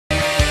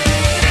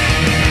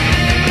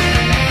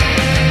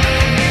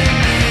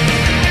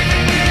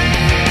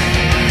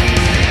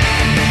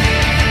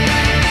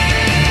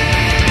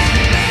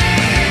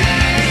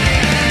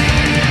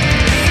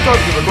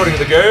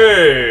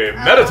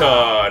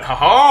Pedaton!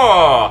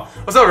 Haha!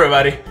 What's up,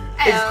 everybody?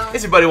 Hello.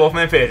 It's your buddy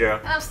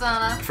WolfmanPedro. I'm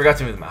Sana. Forgot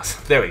to move the mouse.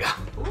 There we go.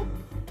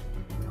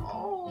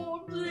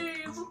 Oh,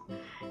 please.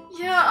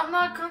 Yeah, I'm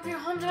not gonna be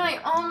home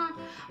tonight.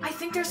 I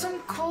think there's some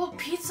cold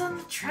pizza in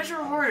the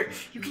treasure hoard.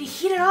 You can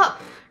heat it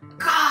up.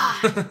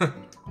 God.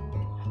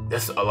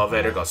 This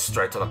elevator goes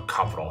straight to the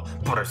capital,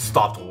 but it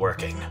stopped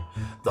working.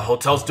 The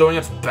hotel's doing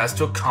its best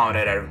to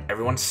accommodate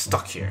everyone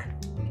stuck here.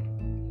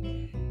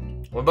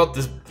 What about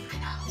this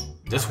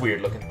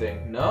weird-looking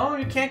thing? No,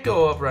 you can't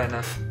go up right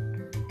now.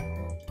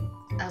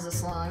 As a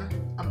slime,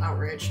 I'm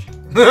outraged.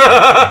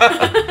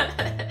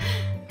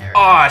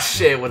 Aw,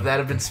 shit, would that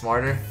have been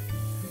smarter?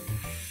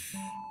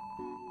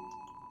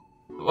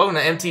 Welcome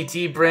to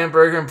MTT Brand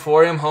Burger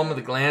Emporium, home of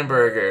the Glam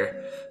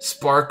Burger.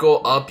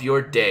 Sparkle up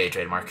your day,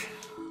 trademark.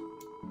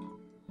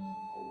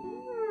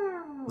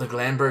 The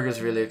Glam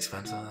Burger's really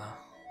expensive, though.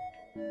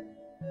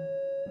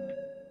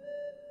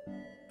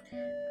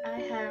 I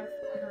have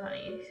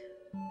money.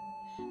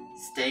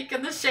 Steak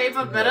in the shape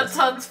of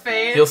Mettaton's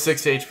face. Heal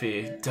 6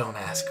 HP. Don't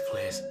ask,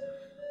 please.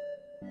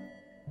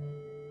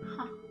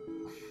 Huh.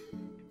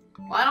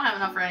 Well, I don't have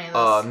enough for any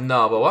of this.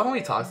 No, but why don't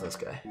we talk to this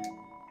guy?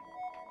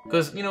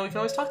 Because, you know, we can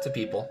always talk to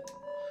people.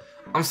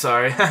 I'm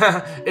sorry.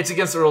 It's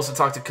against the rules to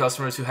talk to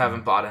customers who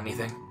haven't bought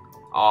anything.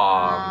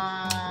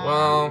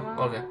 Well,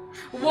 okay.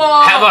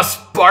 Whoa! Have a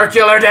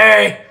sparkular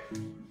day!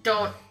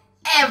 Don't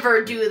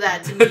ever do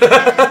that to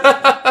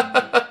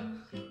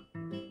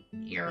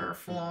me. Your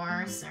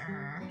floor, sir.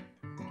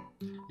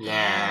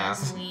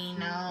 Yes. We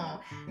know.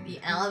 The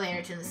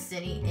elevator to the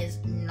city is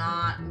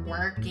not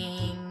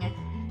working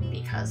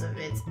because of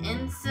its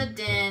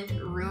incident.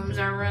 Rooms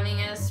are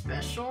running at a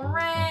special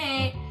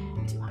rate.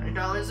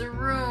 $200 a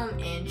room.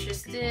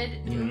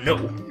 Interested? No.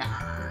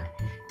 Not.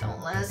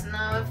 Don't let us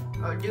know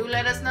do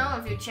let us know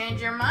if you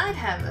change your mind.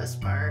 Have a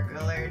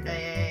sparkler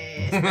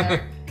day.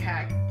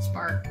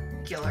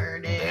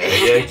 Sparkular day.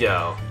 There you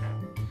go.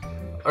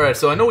 Alright,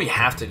 so I know we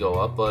have to go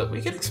up, but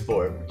we can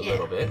explore a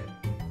little bit.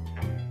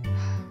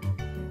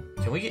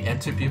 Can we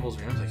enter people's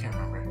rooms? I can't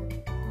remember.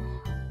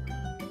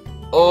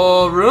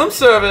 Oh, room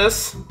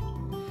service!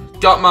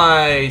 Got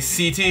my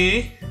CT.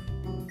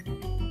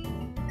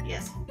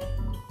 Yes.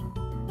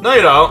 No,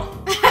 you don't.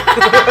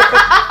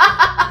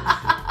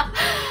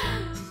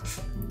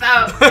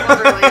 That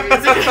was really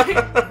music.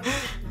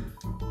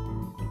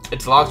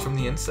 It's locked from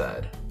the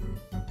inside.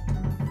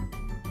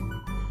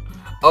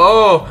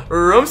 Oh,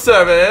 room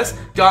service.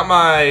 Got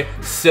my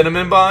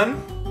cinnamon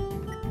bun.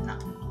 No.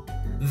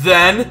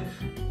 Then.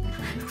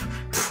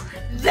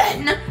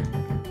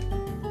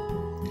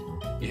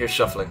 You hear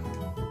shuffling.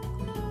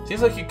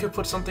 Seems like you could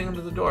put something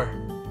under the door.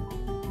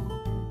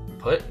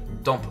 Put?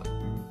 Don't put.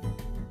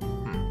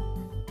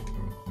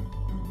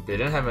 They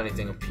didn't have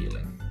anything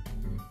appealing.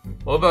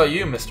 What about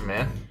you, Mr.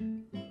 Man?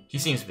 He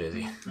seems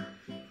busy.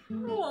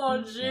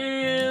 Oh,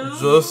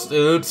 jeez.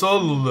 It's a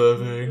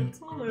living. It's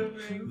a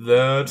living.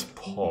 That's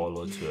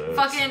politics.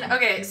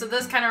 Okay, so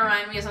this kind of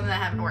reminded me of something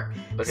that happened at work.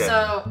 Okay.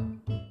 So,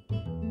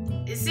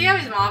 you see how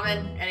he's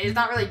mobbing, and he's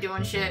not really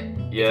doing shit?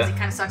 Yeah. Because he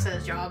kind of sucks at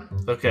his job.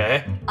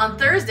 Okay. On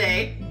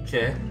Thursday,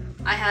 Okay.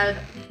 I had,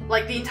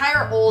 like, the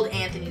entire old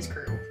Anthony's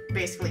crew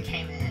basically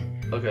came in.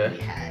 Okay.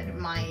 We had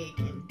Mike,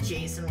 and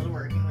Jason was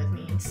working with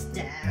me, and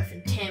Steph,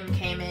 and Tim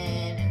came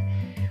in, and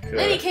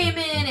Lenny came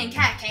in, and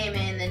Kat came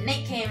in, and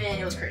Nate came in.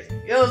 It was crazy.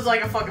 It was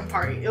like a fucking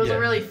party. It was a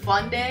really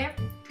fun day.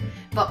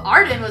 But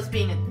Arden was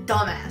being a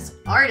dumbass.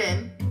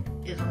 Arden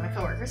is one of my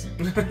coworkers.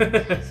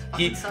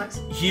 He sucks.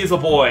 He is a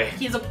boy.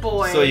 He's a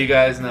boy. So you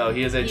guys know,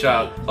 he is a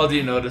child. Oh, do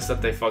you notice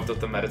that they fucked up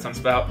the Mettaton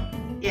spout?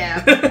 Yeah.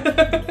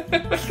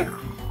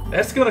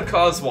 That's gonna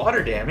cause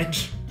water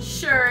damage.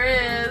 Sure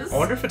is. I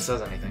wonder if it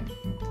says anything.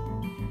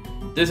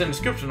 There's an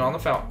inscription on the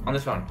fountain. On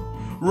this fountain.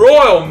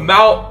 Royal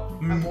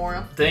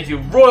Memorial. Thank you.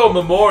 Royal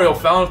Memorial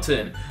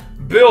Fountain.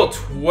 Built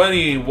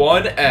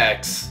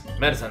 21X.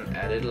 Medicine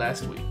added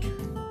last week.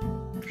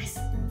 Nice.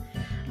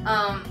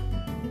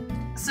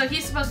 So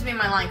he's supposed to be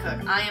my line cook.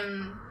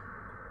 I'm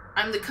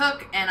the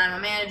cook and I'm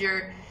a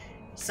manager.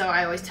 So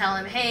I always tell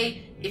him,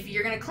 hey, if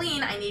you're gonna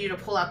clean, I need you to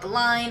pull out the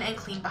line and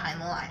clean behind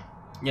the line.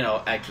 You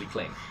know, actually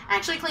clean.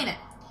 Actually clean it.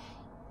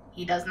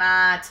 He does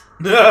not.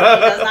 He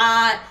does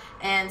not.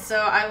 And so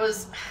I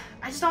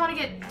just don't want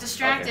to get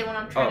distracted when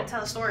I'm trying to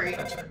tell a story.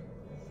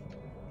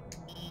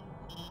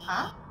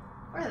 Huh?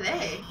 Where are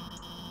they?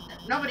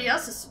 Nobody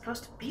else is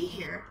supposed to be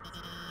here.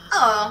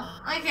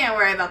 Oh, I can't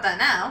worry about that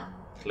now.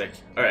 Click.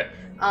 Alright.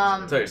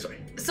 Tell your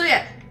story. So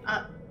yeah,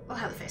 we'll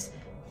have the face.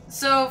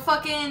 So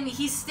fucking,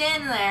 he's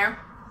standing there,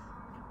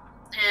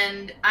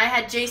 and I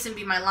had Jason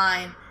be my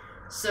line.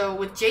 So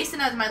with Jason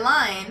as my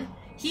line,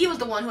 he was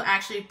the one who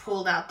actually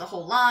pulled out the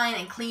whole line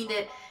and cleaned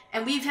it.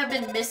 And we have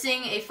been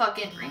missing a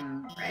fucking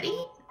ring. Ready?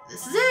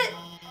 This is it.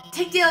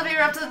 Take the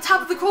elevator up to the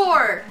top of the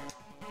core.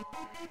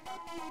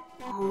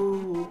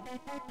 Ooh.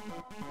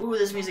 Ooh,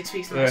 this music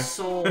speaks to my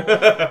soul.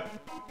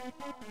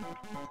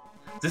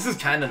 This is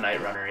kind of Night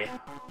Runner-y. Yeah,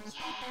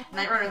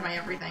 Night Runner is my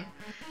everything.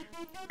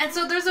 And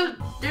so there's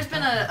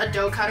been a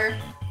dough cutter.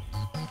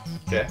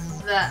 Okay.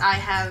 That I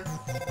have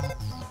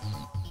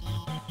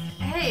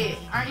Hey,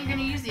 aren't you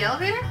gonna use the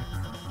elevator?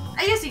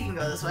 I guess you can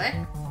go this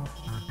way.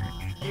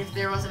 If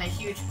there wasn't a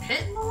huge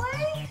pit in the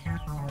way?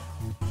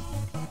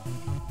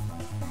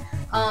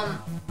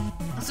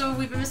 So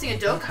we've been missing a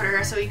dough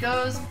cutter, so he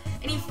goes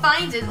and he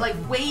finds it like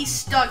way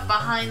stuck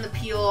behind the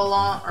peel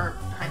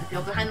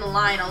behind the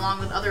line along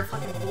with other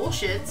fucking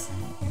bullshits.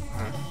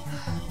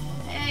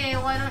 Hey,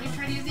 why don't you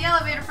try to use the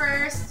elevator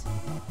first?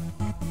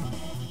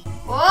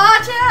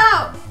 Watch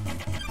out!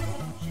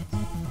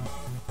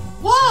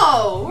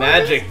 Whoa!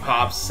 Magic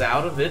pops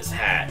out of its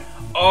hat.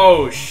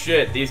 Oh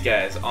shit, these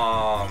guys.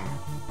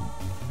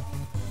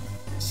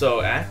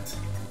 So act.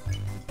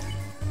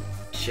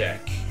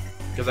 Check.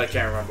 Because I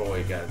can't remember what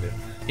you gotta do.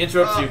 He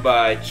interrupts you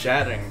by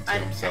chatting to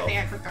himself. I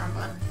think I clicked the wrong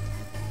button.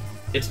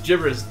 Its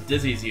gibberish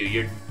dizzies you.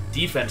 Your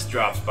defense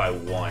drops by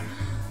 1.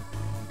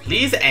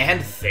 Please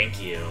and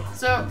thank you.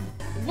 So,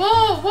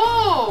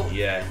 whoa!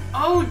 Yeah.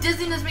 Oh,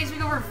 dizziness makes me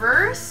go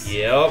reverse?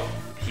 Yep.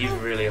 He's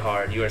really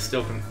hard. You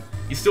still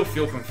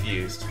feel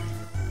confused.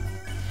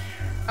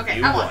 Okay,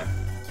 you I won.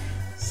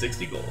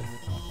 60 gold.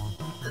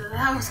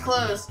 That was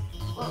close.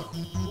 Well,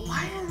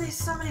 why are there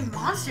so many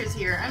monsters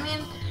here? I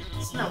mean,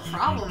 it's no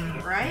problem,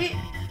 right?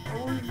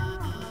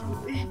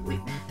 We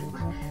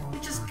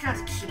just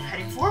gotta keep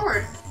heading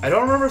forward. I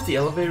don't remember if the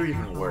elevator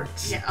even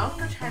works. Yeah, I'll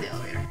go try the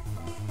elevator.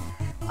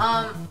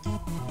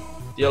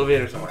 The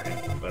elevator's not working.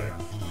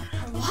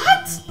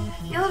 What?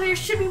 The elevator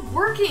should be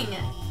working.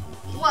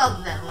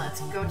 Well then,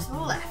 let's go to the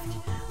left.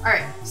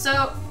 Alright,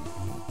 so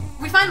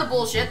we find the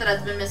bullshit that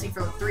has been missing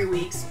for like 3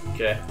 weeks.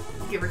 Okay.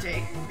 Give or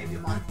take, maybe a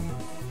month.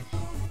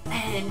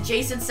 And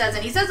Jason says,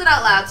 and he says it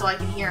out loud so I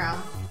can hear him.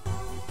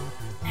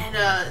 And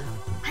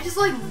I just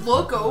like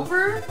look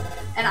over,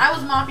 and I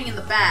was mopping in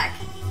the back.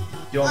 Do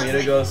you want me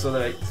to go so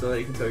that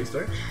you can tell your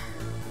story?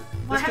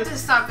 Well, I have to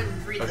stop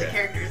and read the Okay.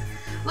 characters.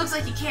 Looks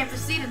like you can't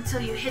proceed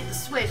until you hit the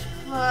switch,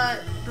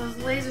 but those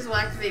lasers will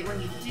activate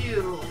when you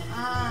do.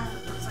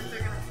 Looks like they're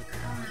gonna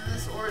come in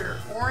this order: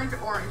 orange,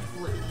 orange,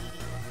 blue.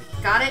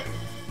 Got it?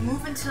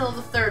 Move until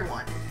the 3rd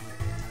one.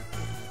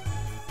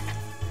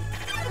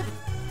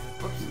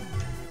 Whoops.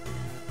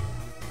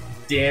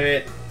 Damn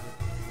it!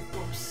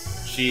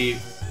 Whoops. She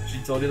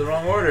told you the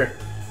wrong order.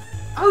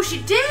 Oh,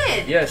 she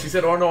did! Yeah, she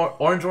said orange,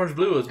 orange,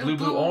 blue. It was blue,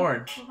 blue,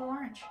 orange. Blue,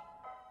 orange.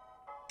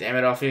 Damn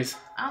it, Alfies.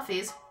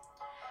 Alfies.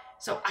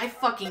 So I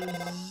fucking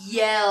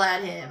yell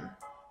at him.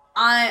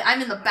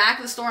 I'm in the back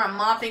of the store. I'm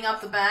mopping up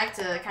the back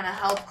to kind of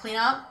help clean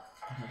up.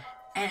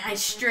 And I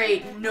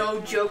straight, no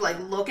joke, like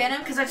look at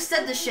him. Because I've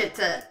said this shit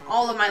to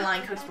all of my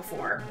line cooks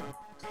before.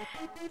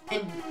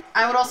 And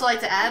I would also like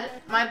to add,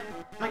 my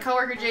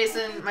coworker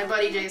Jason, my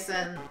buddy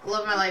Jason,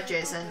 love my life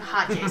Jason,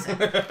 hot Jason.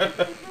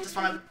 Just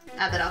want to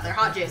add that out there,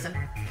 hot Jason.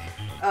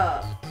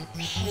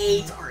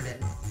 Hates Arden.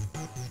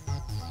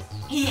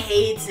 He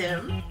hates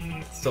him.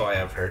 So I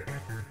have heard.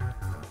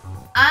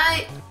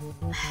 I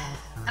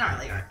don't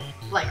really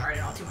like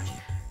Arden all too much.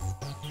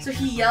 So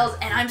he yells,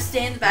 and I'm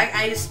standing in the back.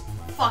 I just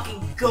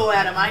fucking go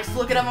at him. I just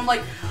look at him. I'm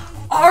like,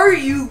 "Are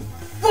you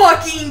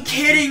fucking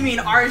kidding me?"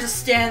 And Arden's just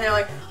standing there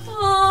like,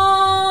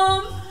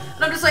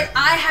 And I'm just like,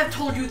 I have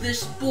told you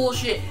this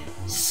bullshit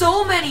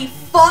so many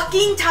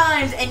fucking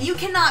times, and you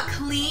cannot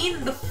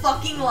clean the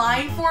fucking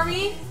line for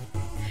me?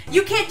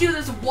 You can't do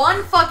this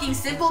one fucking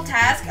simple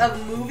task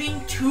of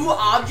moving 2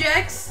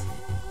 objects?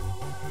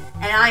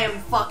 And I am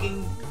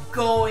fucking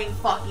going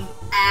fucking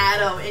at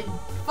him, and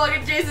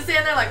fucking Jason's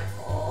standing there like,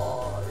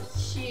 oh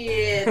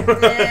shit,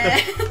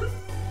 man.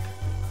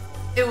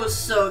 It was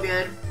so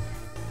good.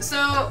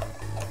 So,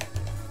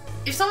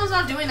 if someone's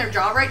not doing their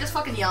job right, just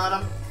fucking yell at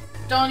them.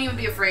 Don't even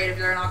be afraid if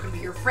they're not gonna be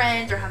your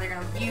friends or how they're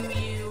gonna view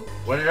you.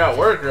 When you're at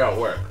work, you're at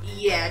work.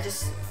 Yeah,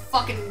 just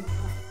fucking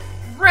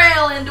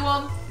rail into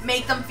them,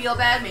 make them feel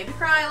bad, maybe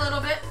cry a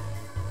little bit.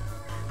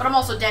 But I'm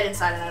also dead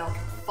inside and I don't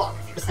give a fuck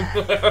if you're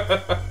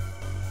sad.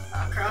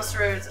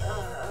 Crossroads,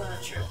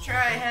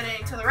 try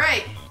heading to the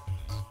right.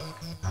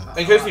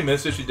 In case you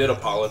missed it, she did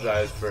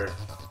apologize for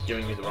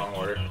giving you the wrong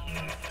order.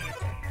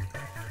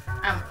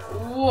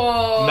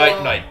 Whoa.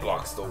 Night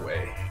blocks the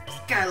way. This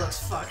guy looks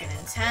fucking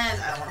intense.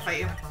 I don't want to fight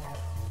you.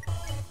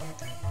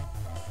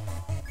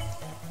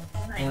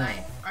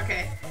 Night.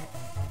 Okay.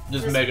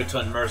 This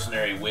Megaton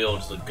mercenary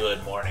wields the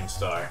good Morning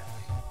Star.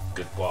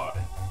 Good quad.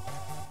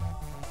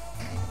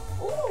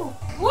 Ooh.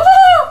 Woo!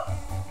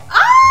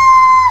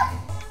 Ah!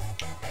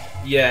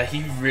 Yeah,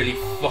 he really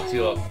fucked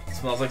you up. It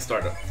smells like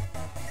startup.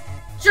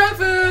 Junk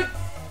food!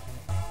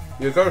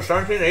 You got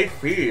 17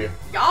 HP.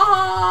 Yeah.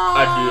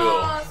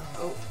 I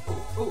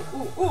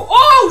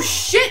Oh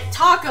shit!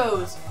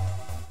 Tacos.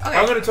 Okay.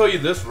 I'm gonna tell you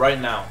this right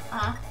now.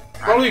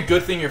 Probably a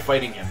good thing you're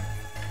fighting him.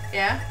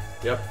 Yeah.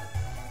 Yep.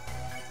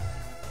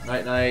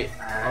 Night.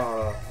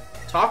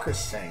 Talker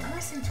sing. I'm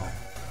listening to him.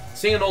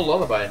 Sing an old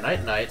lullaby.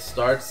 Night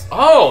starts.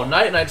 Oh,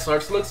 night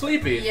starts to look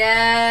sleepy.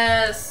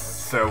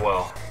 Yes.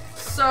 Farewell.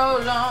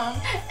 So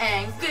long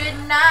and good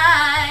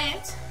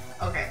night.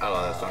 Okay. I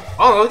love that song.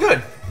 Oh,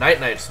 good.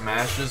 Night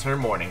smashes her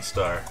Morning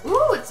Star.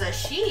 Ooh, it's a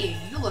she.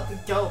 You look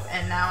dope,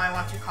 and now I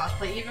want to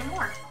cosplay even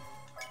more.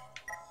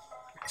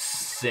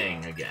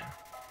 Sing again.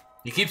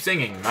 You keep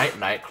singing. Night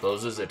Night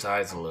closes its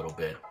eyes a little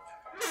bit.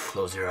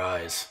 Close your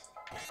eyes.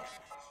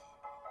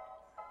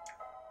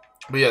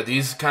 But yeah,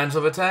 these kinds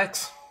of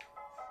attacks,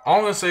 all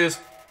I'm gonna say is,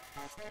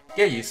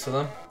 get used to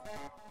them.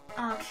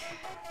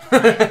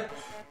 Okay.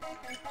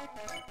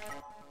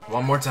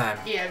 One more time.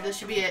 Yeah, this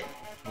should be it.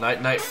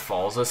 Night Night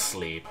falls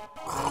asleep.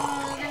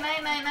 Good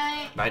night, Night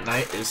Night. Night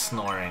Night is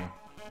snoring.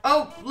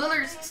 Oh,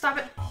 Lillard, stop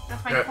it.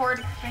 That's my Yep.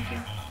 cord. Thank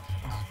you.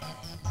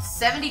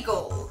 70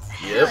 gold.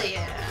 Yep. Hell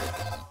yeah.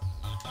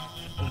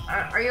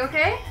 Are you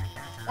okay?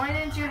 Why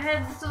didn't you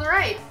head to the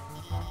right?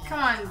 Come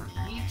on,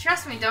 you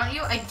trust me, don't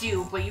you? I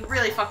do, but you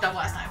really fucked up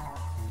last time.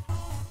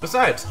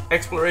 Besides,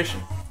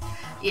 exploration.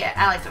 Yeah,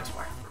 I like to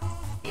explore.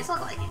 These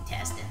look like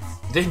intestines.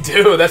 They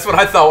do. That's what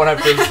I thought when I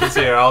first was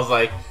here. I was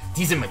like,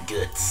 these are my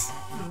guts.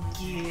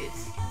 Good.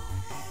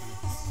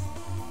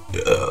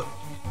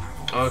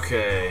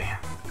 Okay.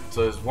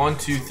 So there's 1,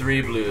 2,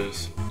 3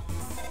 blues.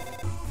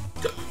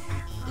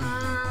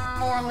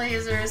 More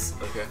lasers.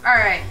 Okay.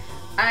 Alright.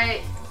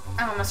 I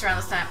won't mess around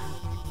this time.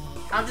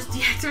 I'll just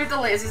deactivate the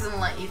lasers and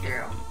let you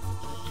through.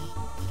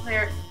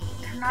 They're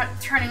not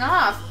turning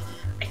off.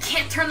 I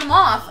can't turn them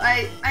off.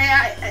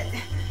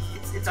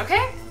 It's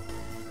okay.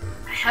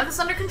 I have this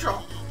under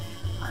control.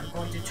 I'm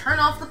going to turn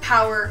off the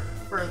power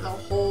for the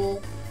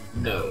whole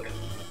node.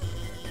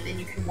 Then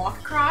you can walk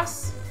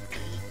across.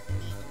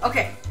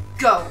 Okay,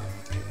 go.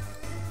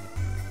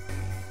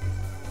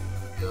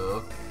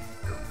 Go.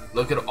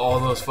 Look at all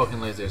those fucking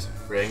lasers.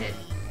 Ring. Shit.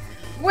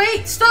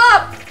 Wait,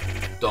 stop!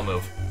 Don't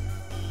move.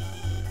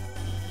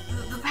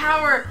 The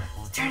power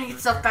is turning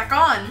itself back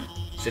on.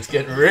 Shit's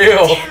getting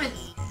real. Damn it!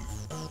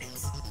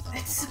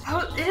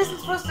 It isn't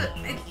supposed to.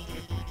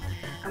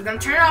 I'm gonna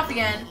turn it off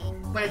again.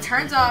 When it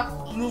turns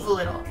off, move a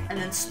little and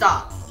then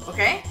stop.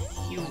 Okay?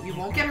 You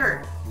won't get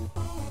hurt.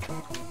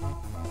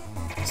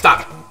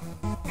 Stop.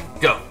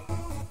 Go.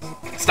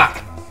 Stop.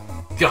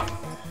 Go.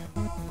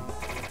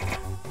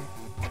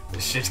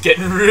 This shit's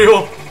getting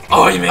real.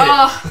 Oh, you made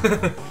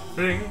it.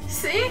 Ring.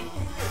 See?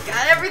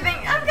 Got everything.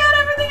 I've got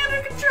everything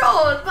under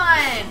control. It's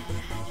fine.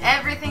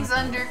 Everything's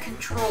under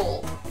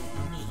control.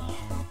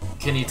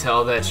 Can you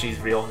tell that she's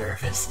real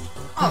nervous?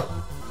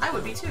 Oh, I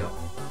would be too.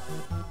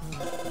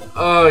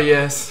 Oh,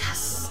 yes.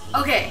 Yes.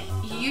 Okay,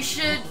 you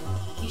should.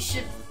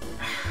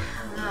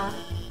 I don't know.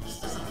 This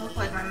doesn't look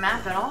like my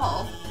map at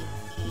all.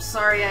 I'm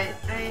sorry. I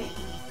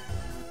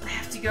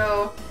have to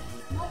go.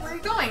 Well, where are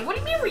you going? What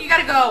do you mean where you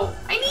gotta go?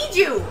 I need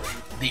you.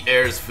 The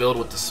air is filled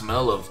with the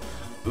smell of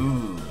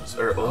ooze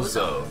or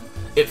ozone.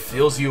 It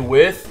fills you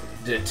with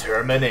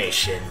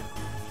determination.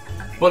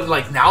 But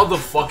like now the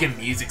fucking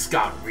music's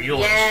got real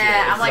shit.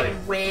 Yeah, I'm It's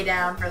like way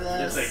down for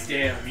this. It's like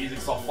damn, the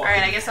music's all fucking.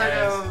 Alright, I guess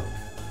intense. I'll go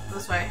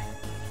this way.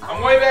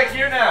 I'm way back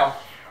here now.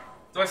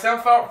 Do I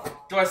sound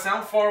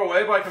far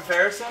away by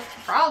comparison?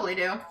 Probably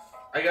do.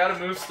 I gotta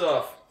move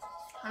stuff.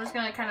 I'm just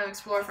gonna kind of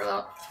explore for a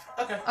little.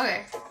 Okay.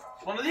 Okay.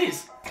 One of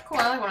these. Cool,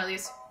 I like one of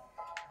these.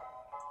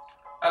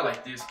 I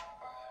like these.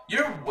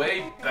 You're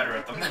way better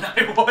at them than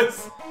I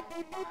was.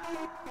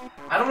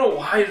 I don't know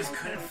why I just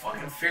couldn't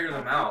fucking figure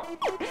them out.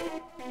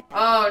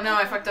 Oh no,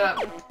 I fucked it up.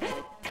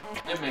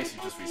 It makes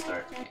you just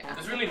restart. Yeah.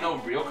 There's really no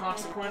real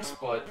consequence,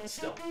 but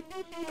still.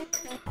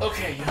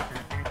 Okay, yeah.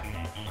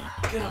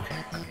 Get up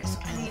here. Okay, so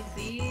I need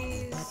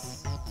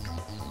these.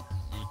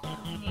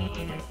 I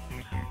need.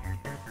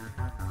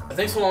 I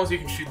think so long as you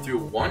can shoot through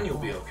one, you'll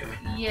be okay.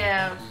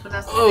 Yeah, but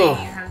that's the Ugh.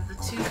 thing. You have the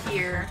two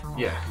here.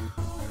 Yeah.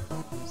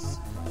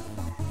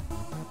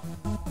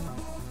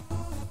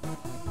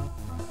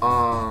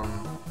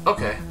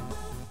 Okay.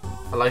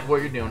 I like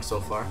what you're doing so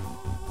far.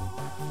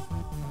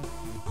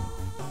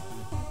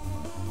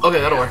 Okay,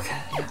 that'll work.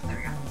 Yeah, there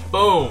we go.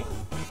 Boom!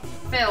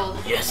 Filled.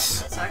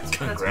 Yes! That sucks.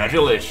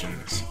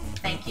 Congratulations!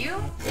 Thank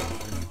you.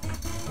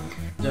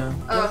 Dun,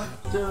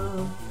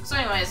 dun. So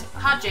anyways,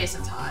 Hot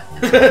Jason's hot.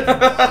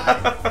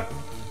 And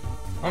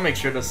I'll make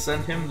sure to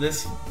send him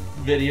this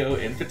video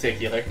in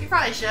particular. you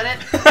probably shouldn't.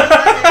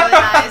 That'd be really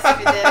nice if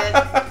you did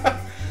it.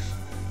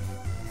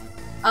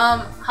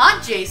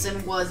 Hot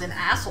Jason was an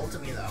asshole to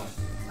me though.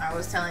 I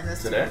was telling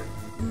this Today?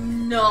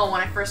 No,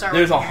 when I first started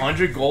There's working here.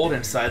 100 gold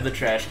inside the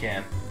trash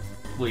can.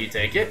 Will you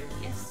take it?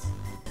 Yes.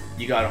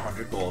 You got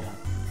 100 gold.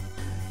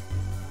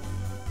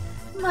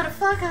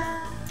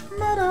 Motherfucker.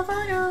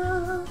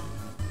 Motherfucker.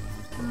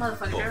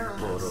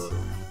 Motherfucker.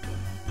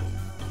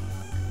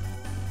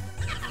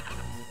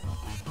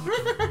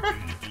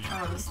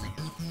 Oh, this thing.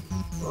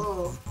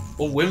 Oh.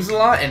 Well,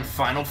 Whimsalot and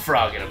Final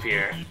Frogget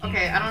appear.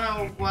 Okay, I don't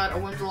know what a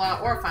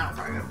Whimsalot or a Final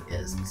Frog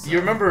is. So. You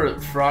remember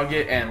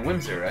Frogget and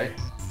Whimsir, right?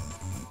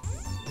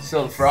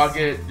 So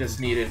Frogget just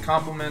needed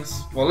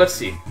compliments. Well, let's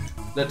see.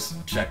 Let's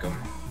check them.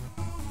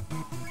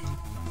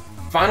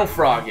 Final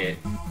Frogget.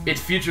 Its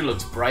future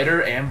looks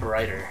brighter and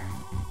brighter.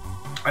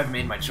 I've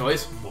made my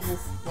choice. Oof,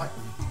 what?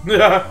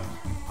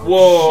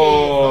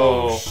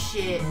 Whoa! Oh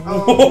shit!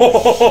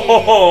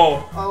 Oh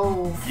shit!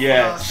 Oh fuck.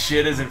 Yeah,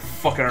 shit isn't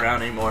fucking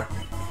around anymore.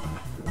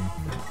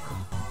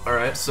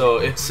 Alright, so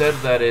it said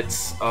that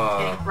it's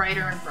Getting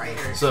brighter and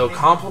brighter. so Maybe-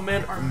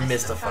 compliment or or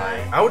mystify.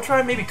 mystify. I would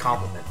try maybe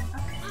compliment.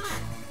 Okay.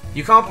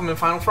 You compliment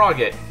Final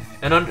Frogget,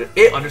 and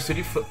it understood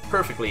you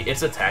perfectly.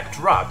 Its attack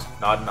dropped.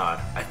 Nod,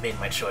 nod. I've made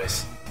my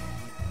choice.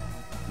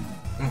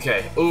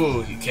 Okay.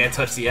 Ooh, you can't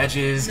touch the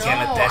edges. No,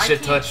 can't let that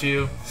shit can't. touch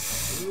you.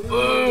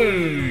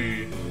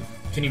 Ooh.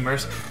 Can you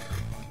mercy?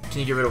 Can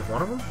you get rid of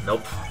one of them?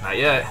 Nope, not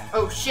yet.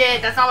 Oh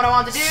shit, that's not what I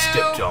wanted to do.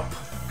 Skip jump.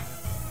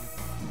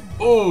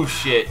 Oh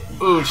shit.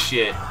 Oh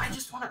shit. I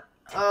just wanna.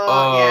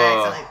 Oh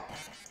yeah, I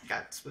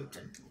got swooped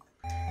in.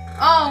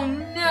 Oh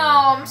no,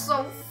 I'm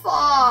so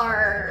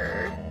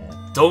far.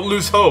 Don't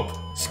lose hope.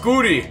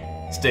 Scooty,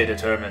 stay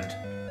determined.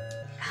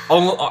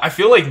 Oh, I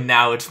feel like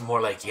now it's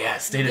more like, yeah,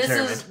 stay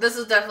determined. This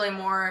is definitely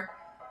more.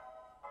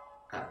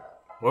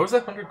 What was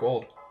that 100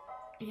 gold?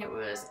 It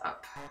was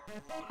up,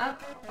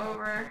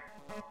 over.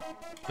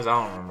 Because I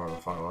don't remember what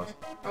the fuck it was.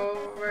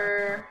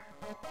 Over.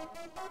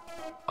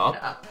 Up?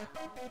 Up.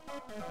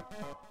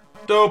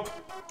 Dope.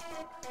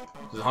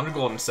 There's 100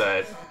 gold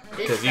inside.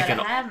 Because you can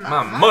have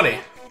my money.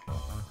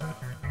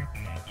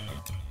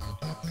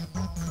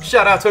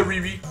 Shout out to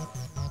Riri.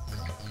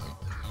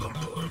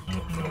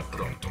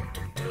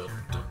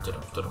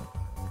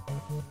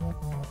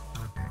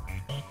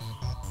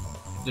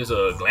 There's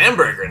a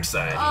Glamburger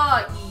inside.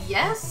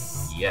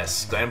 Yes.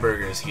 Yes,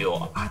 Glamburgers heal a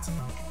lot.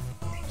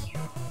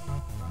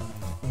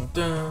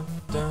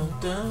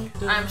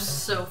 I'm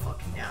so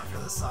fucking down for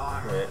the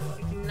song. Right.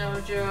 Like, no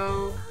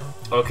joke.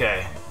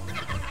 Okay,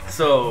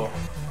 so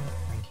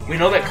we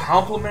know that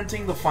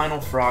complimenting the Final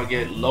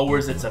Frogget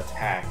lowers its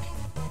attack.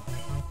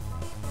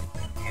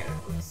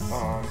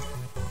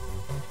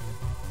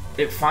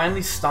 It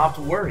finally stopped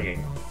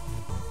worrying.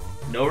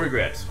 No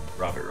regrets,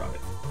 Robert.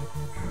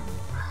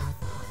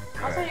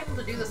 How was I able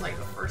to do this like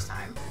the first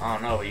time? I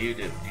don't know, but you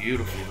did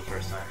beautifully the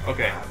first time.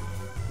 Okay,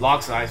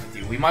 locks eyes with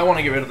you. We might want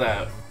to get rid of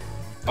that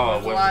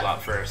Whimsalot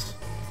first.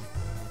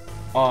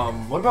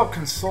 What about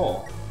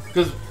Console?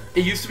 Because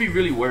it used to be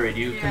really worried.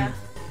 You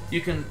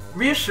can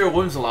reassure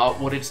Whimsalot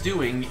what it's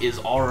doing is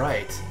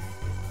alright.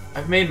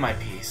 I've made my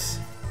peace.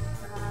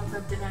 I don't know if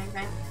that did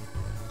anything.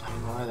 I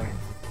don't know either.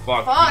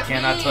 Fuck, you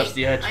cannot touch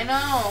the edge. I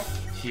know.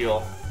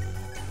 Heal.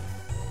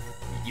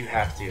 You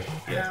have to.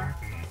 Yeah.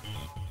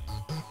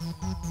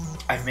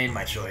 I've made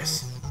my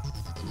choice.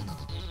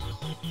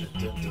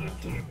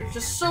 There's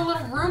just so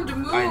little room to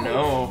move. I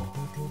know.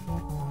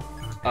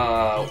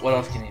 What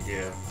else can you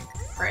do?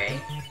 Pray.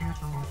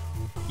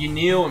 You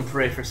kneel and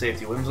pray for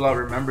safety. Whimsalot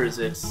remembers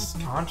its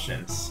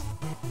conscience.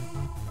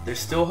 There's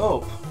still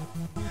hope.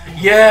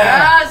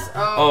 Yeah! Yes!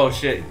 Oh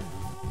shit.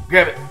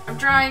 Grab it. I'm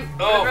trying.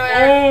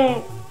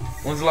 Oh!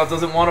 Whimsalot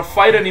doesn't want to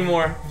fight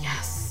anymore.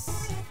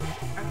 Yes!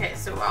 Okay,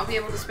 so I'll be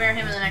able to spare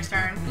him in the next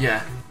turn.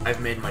 Yeah,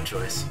 I've made my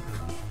choice.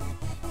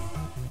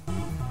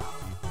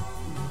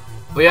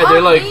 But yeah,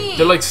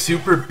 they're like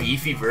super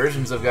beefy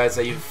versions of guys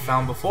that you've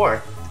found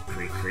before.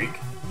 Creak, creak.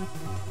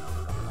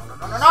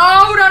 No,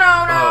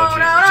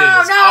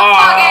 Jesus.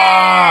 fuck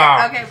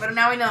it! Okay, but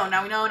now we know. I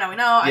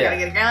gotta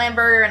get a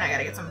Glamburger and I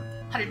gotta get some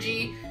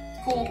 100G.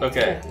 Cool.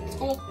 Okay. It's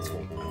cool.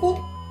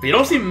 But you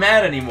don't seem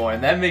mad anymore,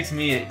 and that makes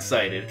me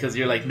excited, because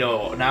you're like,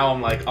 no, now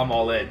I'm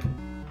all in.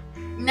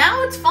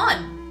 Now it's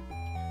fun.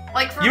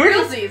 Like, for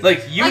realsies.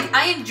 Like,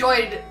 I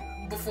enjoyed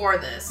before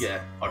this.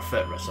 Yeah, our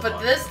Fett wrestling.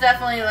 But this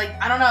definitely, like,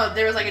 I don't know,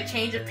 there was, like, a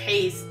change of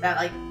pace that,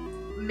 like,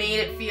 made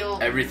it feel...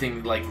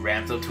 Everything, like,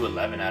 ramped up to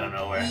 11 out of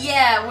nowhere.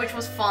 Yeah, which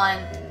was fun.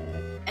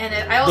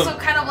 And I also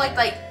kind of liked,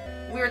 like,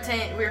 we were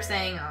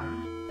saying,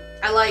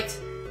 I liked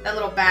that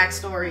little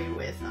backstory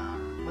with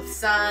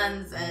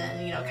Suns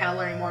and, you know, kind of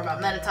learning more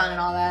about Mettaton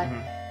and all that.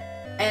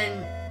 Mm-hmm.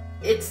 And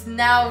it's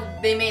now,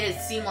 they made it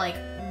seem like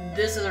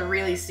this is a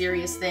really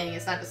serious thing.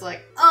 It's not just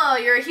like, oh,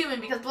 you're a human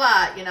because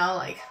blah, you know,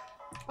 like,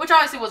 which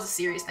obviously was a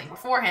serious thing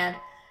beforehand.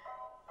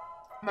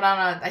 But I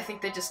don't know, I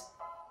think they did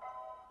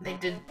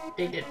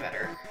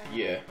better.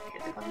 Yeah. Okay,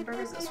 the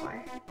Glamburger's this way.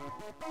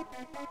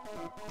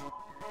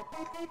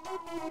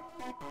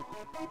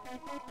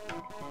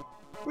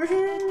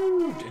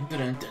 Woohoo!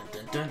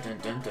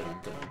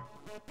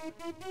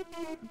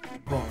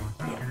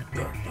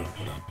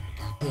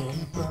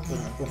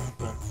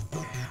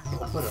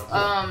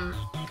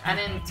 I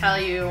didn't tell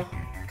you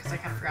because I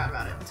kind of forgot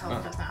about it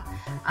until just now.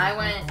 I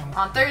went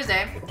on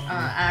Thursday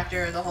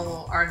after the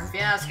whole Arden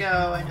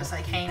fiasco and just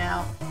like hanging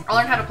out. I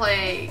learned how to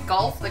play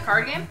golf, the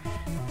card game.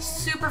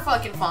 Super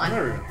fucking fun. I've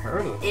never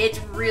heard of it. It's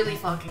really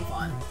fucking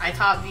fun. I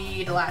taught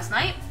V the last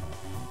night.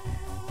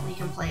 You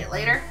can play it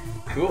later.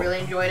 Cool. I really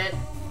enjoyed it.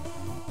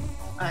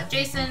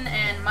 Jason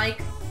and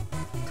Mike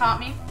taught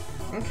me.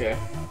 Okay.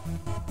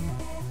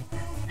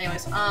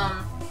 Anyways,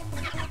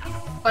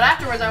 but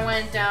afterwards I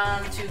went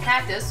down to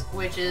Cactus,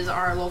 which is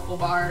our local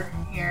bar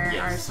here in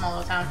our small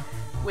little town,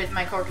 with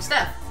my coworker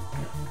Steph.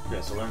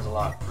 Yeah, so learns a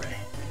lot. Pray.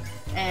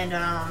 And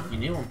you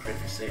kneel and pray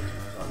for safety.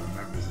 Whimsalot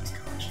remembers its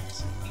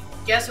conscience.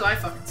 Guess who I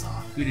fucking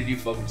saw? Who did you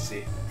fucking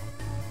see?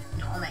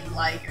 No one that you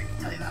like, I can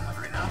tell you that much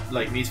right now.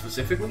 Like me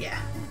specifically? Yeah.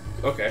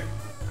 Okay.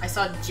 I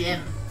saw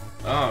Jim.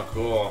 Oh,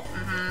 cool.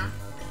 Mm-hmm.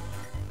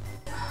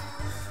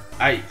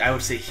 I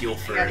would say heal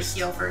first. You gotta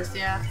heal first,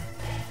 yeah.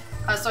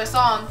 So I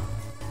saw him,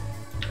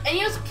 And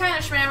he was kind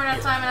of schmammered at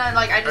the time, and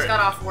I just got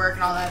off work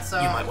and all that, so...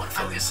 You might want to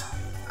focus.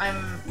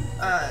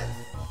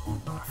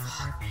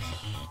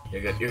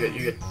 You're good, you're good,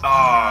 you're good.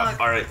 Oh,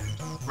 alright.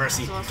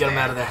 Mercy, get him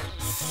out of there.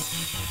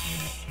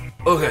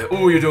 Okay,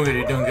 ooh, you're doing good,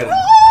 you're doing good.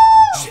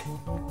 Shit.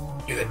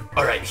 You're good.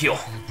 Alright, heal.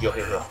 Heal,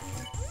 heal, heal.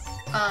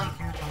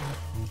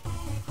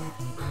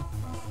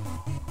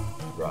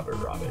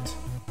 Robert.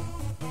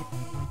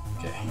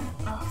 Okay.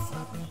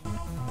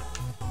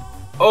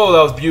 Oh,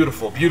 that was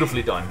beautiful.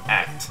 Beautifully done.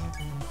 Act.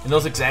 He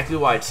knows exactly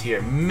why it's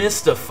here.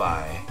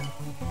 Mystify.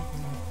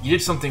 You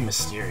did something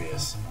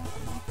mysterious.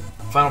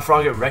 Final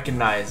Frogget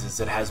recognizes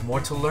it has more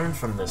to learn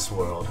from this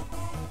world.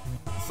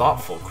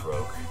 Thoughtful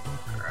Croak.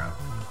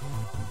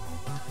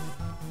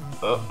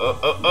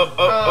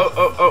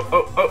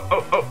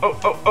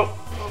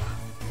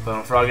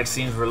 Final Frogget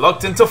seems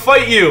reluctant to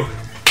fight you.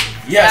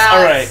 Yes.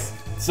 Alright.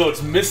 So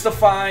it's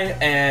Mystify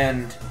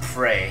and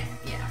Pray.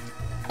 Yeah.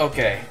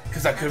 Okay,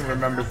 because I couldn't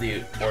remember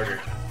the order.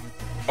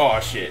 Oh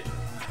shit.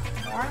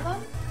 More of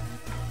them?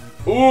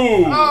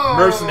 Ooh! Oh,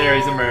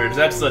 mercenaries emerge.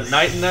 That's a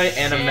Night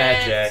and a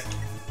Magic.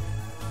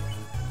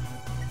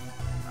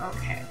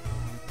 Okay.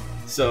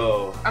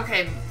 So.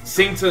 Okay.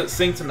 Sing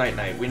to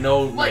Night. We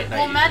know Night.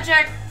 Well,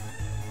 Magic.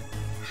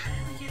 How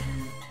did we get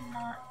into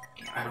not?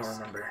 I don't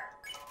remember.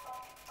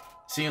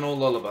 Sing an old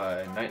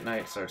lullaby.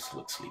 Night starts to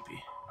look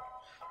sleepy.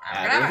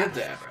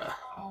 Abracadabra.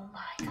 Oh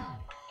my god.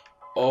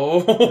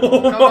 Oh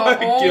my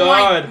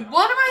god.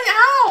 What am I?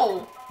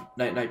 How?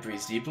 Night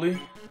breathes deeply.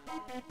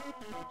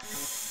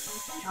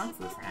 Junk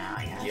food for now,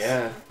 I guess.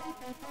 Yeah.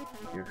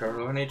 You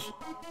recover 11 HP.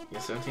 You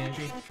have 17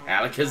 HP.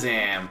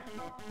 Alakazam.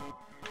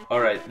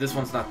 Alright, this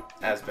one's not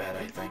as bad,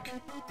 I think.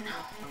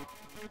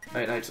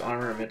 No. Night's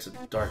armor emits a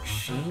dark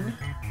sheen.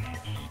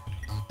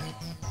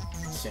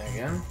 Sing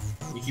again.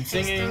 You keep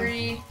singing.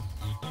 History.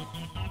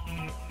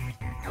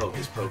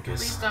 Hocus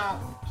pocus. Please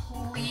don't.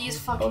 Please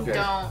fucking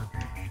don't.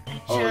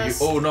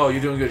 Oh no,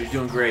 you're doing good. You're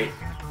doing great.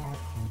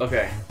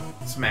 Okay.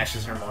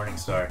 Smashes her morning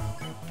star.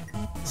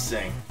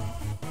 Sing.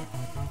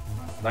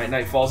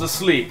 Night falls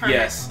asleep. Perfect.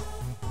 Yes.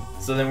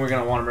 So then we're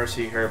gonna want to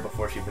mercy her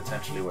before she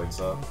potentially wakes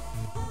up.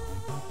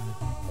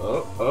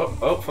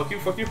 Oh, fuck you.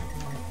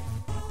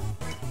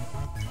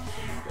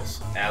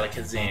 Yes.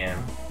 Alakazam.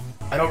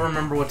 I don't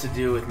remember what to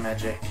do with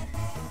magic.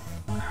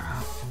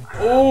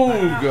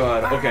 Oh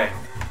god. Okay.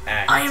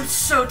 Act. I am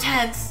so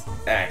tense.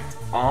 Act.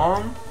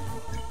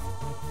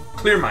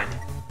 Clear mind.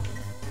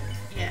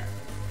 Yeah.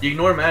 You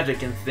ignore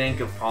magic and think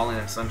of pollen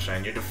and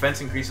sunshine. Your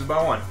defense increases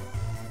by 1.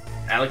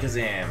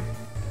 Alakazam.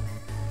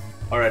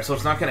 Alright, so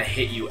it's not gonna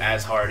hit you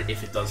as hard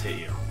if it does hit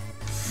you.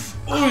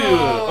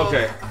 Ooh,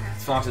 okay.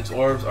 Flaunts its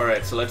orbs.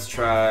 Alright, so let's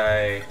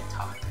try...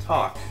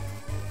 Talk.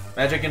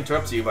 Magic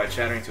interrupts you by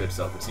chattering to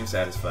itself. It seems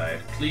satisfied.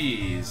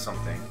 Please,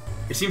 something.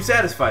 It seems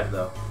satisfied,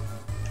 though.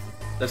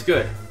 That's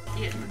good.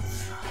 Yeah.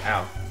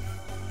 Ow.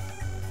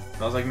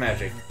 Smells like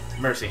magic.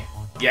 Mercy.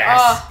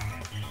 Yes!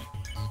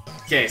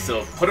 Okay,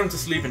 so put him to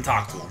sleep and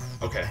talk to him.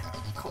 Okay.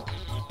 Cool.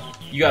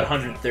 You got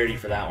 130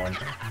 for that one.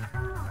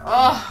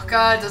 Oh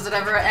god, does it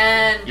ever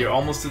end? You're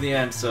almost to the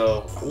end,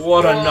 so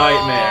what a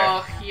nightmare.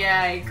 Oh,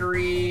 yeah, I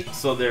agree.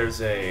 So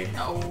there's a...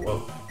 No.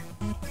 Whoa.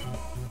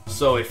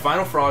 So a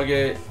Final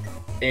Frogget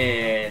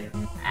and...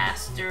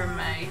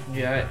 Astermite.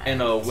 Yeah,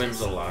 and a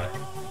Whimsalot.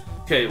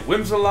 Okay,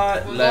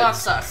 Whimsalot,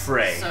 let's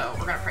pray. So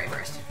we're gonna pray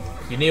first.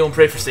 You kneel and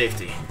pray for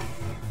safety.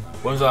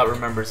 Whimsalot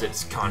remembers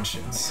its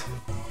conscience.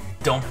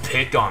 Don't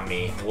pick on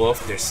me,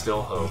 Wolf, there's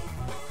still hope.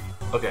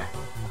 Okay.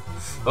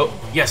 Oh,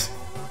 yes.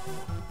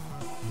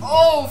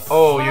 Oh, fuck.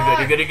 Oh, you're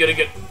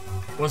good.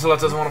 Whimsalot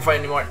doesn't want to fight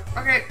anymore.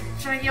 Okay,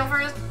 should I heal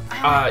first?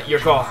 Your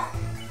call.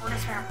 We're gonna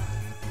spare him.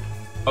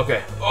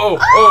 Okay.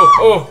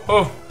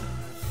 Oh.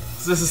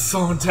 This is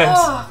so intense.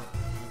 Oh,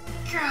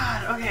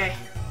 God, okay.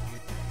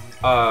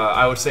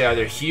 I would say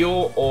either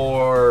heal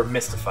or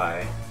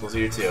mystify. Those are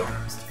your two.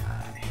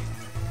 Mystify.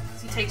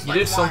 He takes you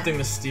did something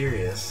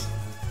mysterious.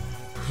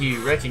 He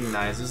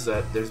recognizes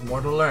that there's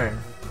more to learn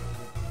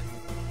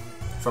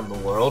from the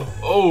world.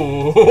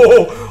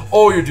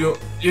 Oh, you're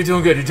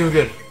doing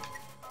good.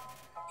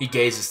 He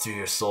gazes through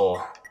your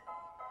soul.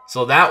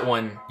 So that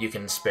one you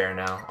can spare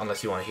now,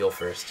 unless you want to heal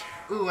first.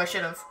 Ooh, I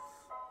should have.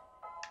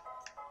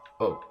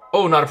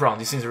 Oh, not a problem.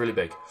 These things are really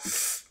big.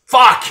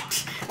 Fuck!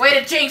 Way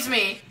to jinx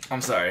me! I'm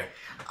sorry.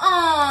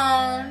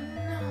 Oh,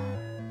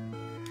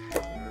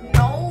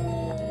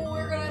 no.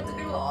 We're gonna have to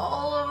do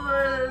all of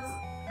this.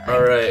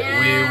 Alright,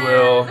 we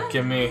will...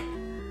 Give me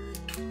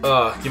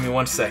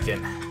 1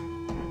 second.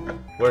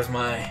 Where's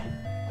my...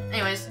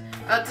 Anyways,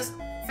 just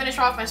finish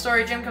off my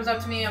story. Jim comes up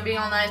to me, I'm being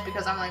all nice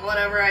because I'm like,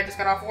 whatever, I just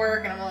got off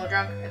work and I'm a little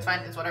drunk. It's fine,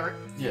 it's whatever.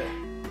 Yeah.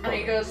 And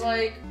he goes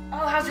like,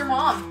 oh, how's your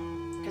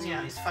mom? Because, you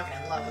know, he's fucking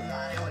in love with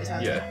mine. He always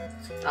has been.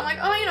 And I'm like,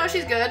 oh, you know,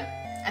 she's good.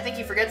 I think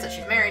he forgets that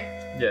she's married.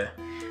 Yeah.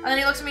 And then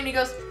he looks at me and he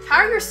goes, how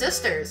are your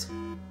sisters?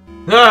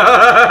 And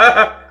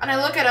I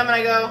look at him and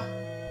I go,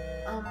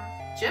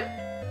 Jim?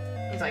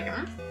 He's like,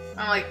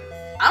 I'm like,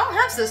 I don't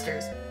have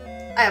sisters.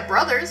 I have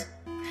brothers.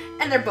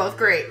 And they're both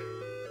great.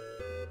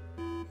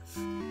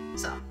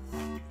 So,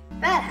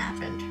 that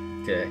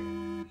happened. Okay.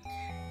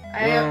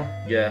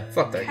 Yeah,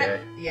 fuck that guy.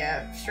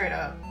 Yeah, straight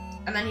up.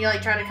 And then he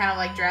like tried to kind of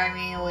like drag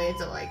me away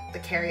to like the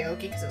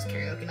karaoke because it was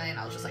karaoke night, and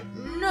I was just like,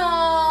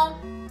 no.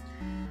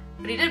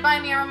 But he did buy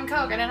me a rum and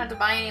coke. I didn't have to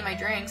buy any of my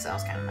drinks. So that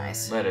was kind of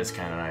nice. That is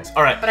kind of nice.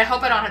 All right. But I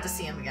hope I don't have to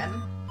see him again.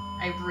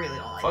 I really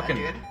don't like Fucking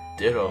that dude.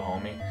 Ditto,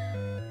 homie.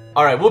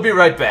 All right, we'll be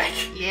right back.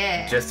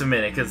 Yeah. Just a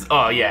minute, cause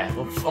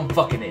I'm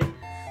fucking in.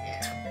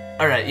 Yeah.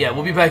 All right, yeah,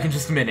 we'll be back in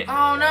just a minute.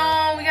 Oh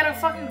no, we gotta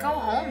fucking go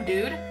home,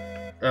 dude.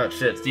 Oh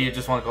shit. Do you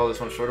just want to call this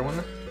one a shorter one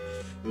then?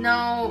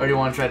 No. Or do you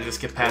want to try to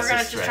just get past We're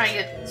gonna this just stretch? try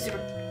and get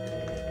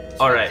super.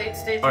 All right.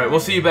 All right, we'll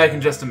see you back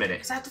in just a minute.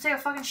 Cause I have to take a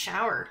fucking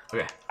shower.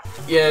 Okay.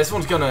 Yeah, this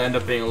one's gonna end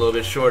up being a little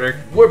bit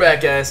shorter. We're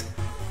back, guys.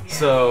 Yeah.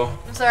 So.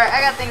 I'm sorry, I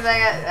got things I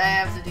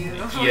have to do.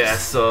 Yeah.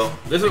 So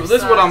this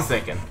is what I'm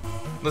thinking.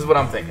 This is what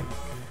I'm thinking.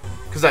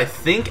 Cause I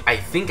think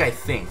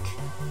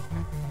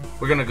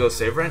we're gonna go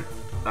save right.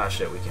 Ah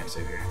shit, we can't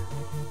save here.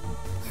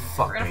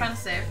 Fuck. We're gonna find a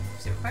save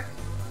super quick.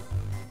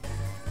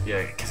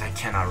 Yeah, cause I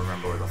cannot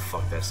remember where the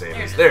fuck that save is.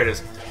 It is. There it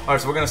is. All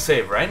right, so we're gonna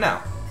save right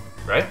now,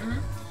 right? Mm-hmm.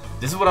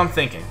 This is what I'm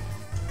thinking.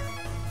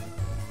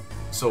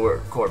 So we're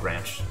core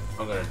branch.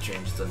 I'm gonna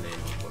change the name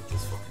of what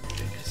this fucking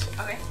thing is.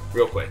 Okay.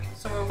 Real quick.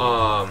 So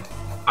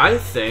I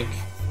think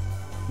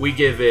we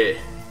give it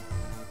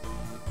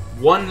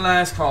one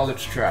last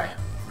college try,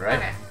 right?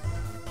 Okay.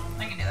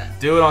 I can do that.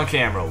 Do it on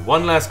camera.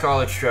 One last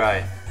college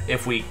try.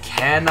 If we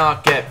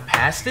cannot get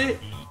past it,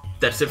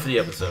 that's it for the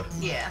episode.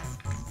 Yeah.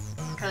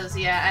 Cause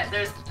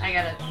I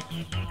gotta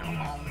go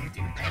home and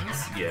do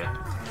things. Yeah.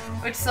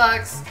 Which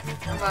sucks,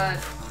 but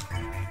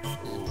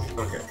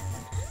Okay.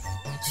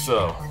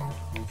 So,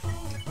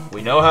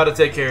 we know how to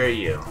take care of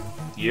you.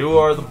 You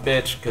are the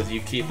bitch because you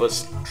keep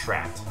us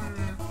trapped.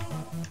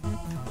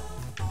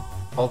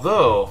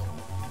 Although,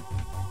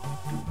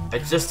 I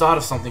just thought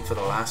of something for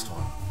the last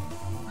one.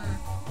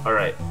 All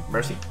right,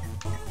 Mercy.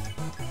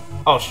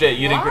 Oh shit!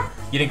 You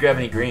didn't grab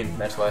any green.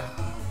 That's why.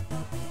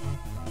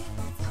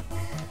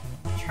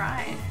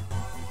 tried.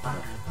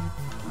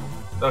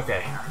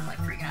 Okay. I'm like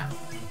freaking out.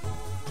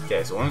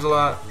 Okay. So wins a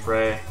lot.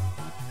 Pray.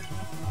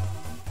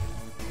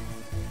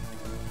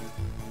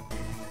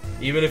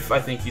 Even if I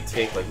think you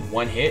take like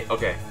one hit,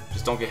 okay,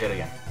 just don't get hit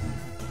again.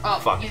 Oh,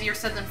 Fuck. Easier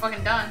said than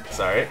fucking done.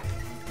 Sorry.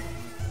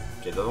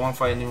 Okay, doesn't want to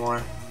fight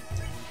anymore.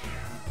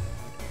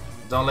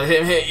 Don't let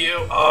him hit you.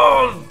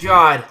 Oh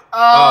God.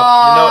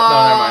 Oh.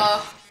 No, never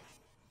mind.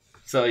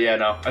 So yeah,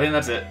 no, I think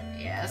that's it.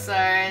 Yeah,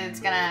 sorry, it's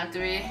gonna have to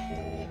be.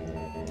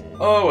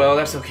 Oh well,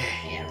 that's okay.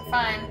 Yeah, we're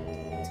fine.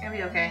 It's gonna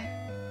be okay.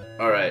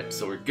 All right,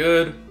 so we're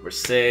good. We're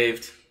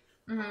saved.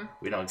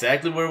 We know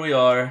exactly where we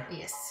are.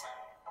 Yes.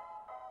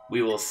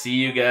 We will see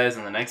you guys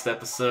in the next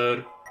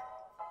episode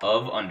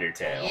of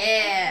Undertale.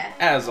 Yeah.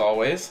 As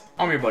always,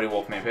 I'm your buddy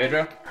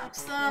WolfmanPedro. I'm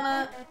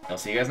Sana. I'll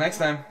see you guys next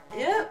time.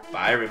 Yep.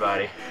 Bye,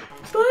 everybody.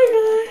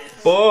 Bye,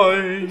 guys. Bye.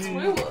 It's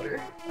way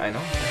water. I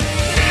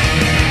know.